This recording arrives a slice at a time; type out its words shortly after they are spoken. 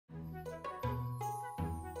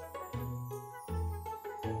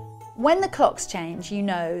When the clocks change, you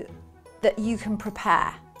know that you can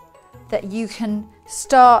prepare, that you can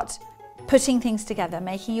start putting things together,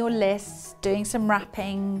 making your lists, doing some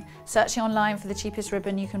wrapping, searching online for the cheapest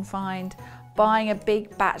ribbon you can find, buying a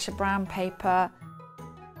big batch of brown paper.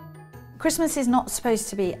 Christmas is not supposed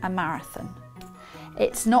to be a marathon.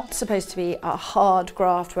 It's not supposed to be a hard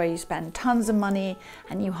graft where you spend tons of money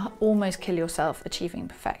and you almost kill yourself achieving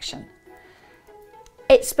perfection.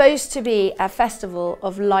 It's supposed to be a festival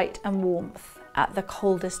of light and warmth at the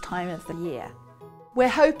coldest time of the year. We're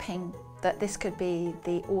hoping that this could be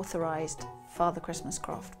the authorised Father Christmas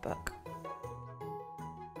craft book.